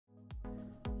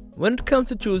When it comes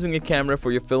to choosing a camera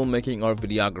for your filmmaking or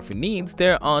videography needs,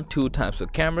 there are two types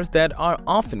of cameras that are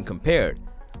often compared: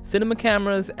 cinema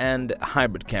cameras and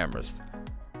hybrid cameras.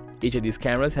 Each of these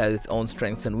cameras has its own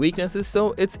strengths and weaknesses,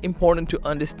 so it's important to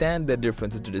understand their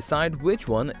differences to decide which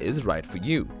one is right for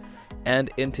you.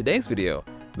 And in today's video,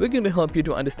 we're going to help you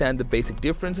to understand the basic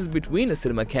differences between a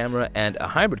cinema camera and a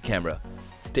hybrid camera.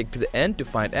 Stick to the end to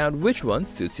find out which one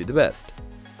suits you the best.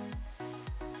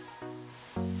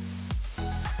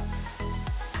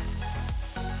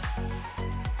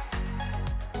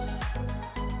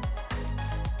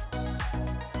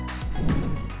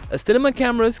 A cinema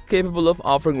camera is capable of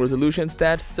offering resolutions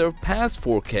that surpass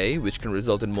 4K, which can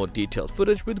result in more detailed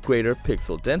footage with greater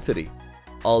pixel density.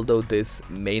 Although this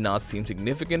may not seem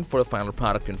significant for a final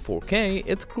product in 4K,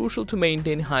 it's crucial to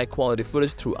maintain high-quality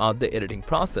footage throughout the editing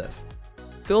process.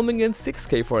 Filming in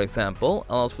 6K, for example,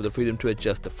 allows for the freedom to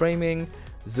adjust the framing,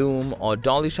 zoom, or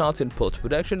dolly shots in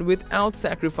post-production without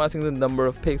sacrificing the number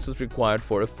of pixels required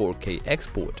for a 4K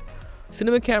export.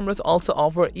 Cinema cameras also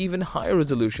offer even higher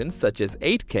resolutions such as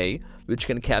 8K, which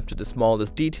can capture the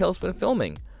smallest details when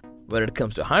filming. When it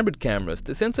comes to hybrid cameras,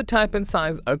 the sensor type and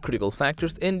size are critical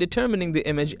factors in determining the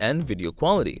image and video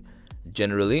quality.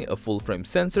 Generally, a full-frame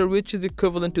sensor, which is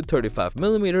equivalent to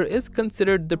 35mm, is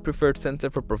considered the preferred sensor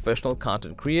for professional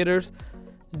content creators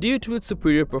due to its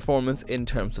superior performance in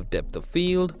terms of depth of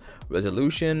field,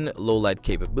 resolution, low-light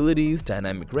capabilities,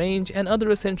 dynamic range, and other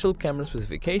essential camera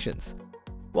specifications.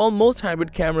 While most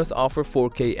hybrid cameras offer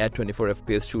 4K at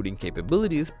 24fps shooting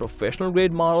capabilities,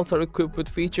 professional-grade models are equipped with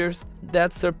features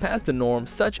that surpass the norm,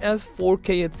 such as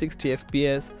 4K at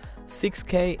 60fps,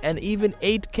 6K, and even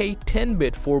 8K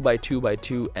 10-bit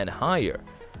 4x2x2 and higher.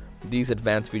 These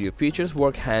advanced video features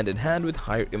work hand-in-hand with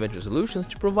higher image resolutions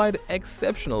to provide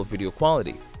exceptional video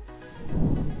quality.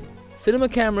 Cinema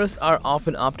cameras are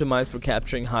often optimized for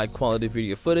capturing high-quality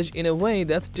video footage in a way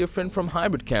that's different from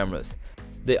hybrid cameras.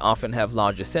 They often have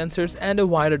larger sensors and a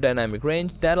wider dynamic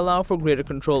range that allow for greater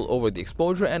control over the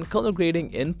exposure and color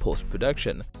grading in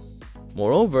post-production.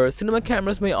 Moreover, cinema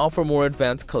cameras may offer more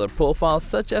advanced color profiles,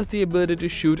 such as the ability to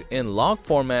shoot in log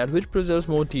format, which preserves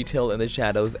more detail in the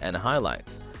shadows and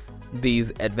highlights.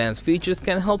 These advanced features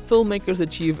can help filmmakers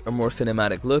achieve a more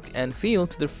cinematic look and feel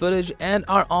to their footage and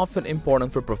are often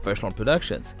important for professional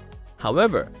productions.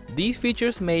 However, these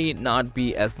features may not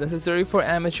be as necessary for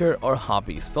amateur or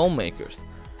hobbyist filmmakers.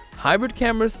 Hybrid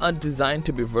cameras are designed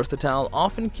to be versatile,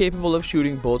 often capable of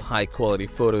shooting both high-quality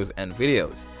photos and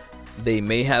videos. They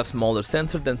may have smaller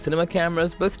sensors than cinema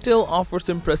cameras, but still offers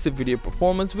impressive video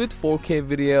performance with 4K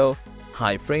video,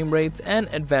 high frame rates, and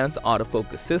advanced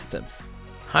autofocus systems.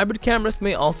 Hybrid cameras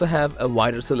may also have a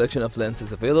wider selection of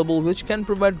lenses available, which can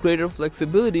provide greater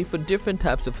flexibility for different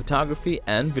types of photography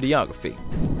and videography.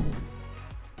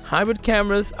 Hybrid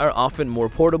cameras are often more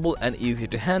portable and easier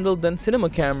to handle than cinema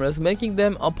cameras, making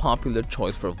them a popular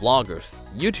choice for vloggers,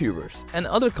 YouTubers, and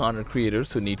other content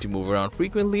creators who need to move around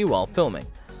frequently while filming.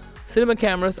 Cinema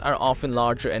cameras are often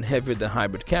larger and heavier than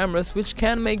hybrid cameras, which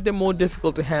can make them more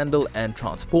difficult to handle and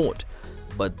transport.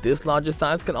 But this larger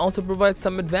size can also provide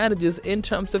some advantages in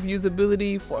terms of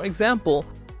usability. For example,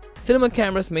 cinema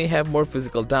cameras may have more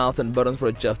physical dials and buttons for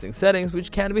adjusting settings, which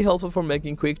can be helpful for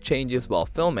making quick changes while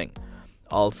filming.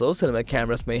 Also, cinema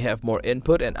cameras may have more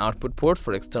input and output ports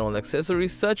for external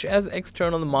accessories such as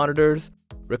external monitors,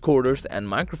 recorders, and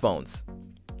microphones.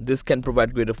 This can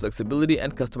provide greater flexibility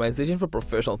and customization for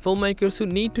professional filmmakers who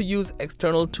need to use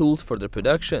external tools for their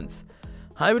productions.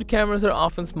 Hybrid cameras are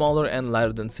often smaller and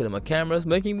lighter than cinema cameras,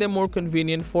 making them more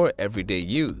convenient for everyday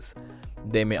use.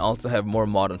 They may also have more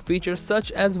modern features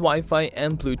such as Wi-Fi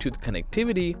and Bluetooth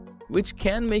connectivity, which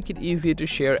can make it easier to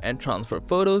share and transfer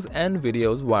photos and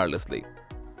videos wirelessly.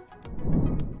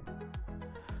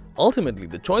 Ultimately,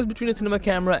 the choice between a cinema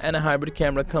camera and a hybrid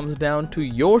camera comes down to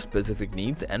your specific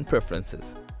needs and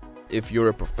preferences. If you're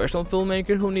a professional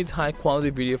filmmaker who needs high-quality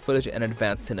video footage and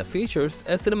advanced cine features,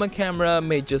 a cinema camera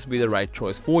may just be the right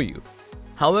choice for you.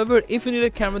 However, if you need a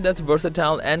camera that's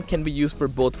versatile and can be used for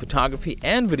both photography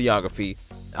and videography,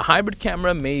 a hybrid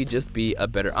camera may just be a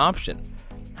better option.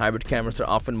 Hybrid cameras are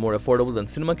often more affordable than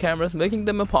cinema cameras, making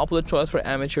them a popular choice for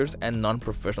amateurs and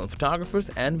non-professional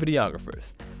photographers and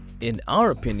videographers. In our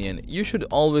opinion, you should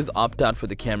always opt out for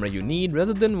the camera you need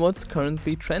rather than what's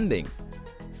currently trending.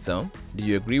 So, do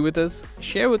you agree with us?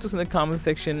 Share with us in the comment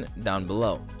section down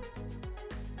below.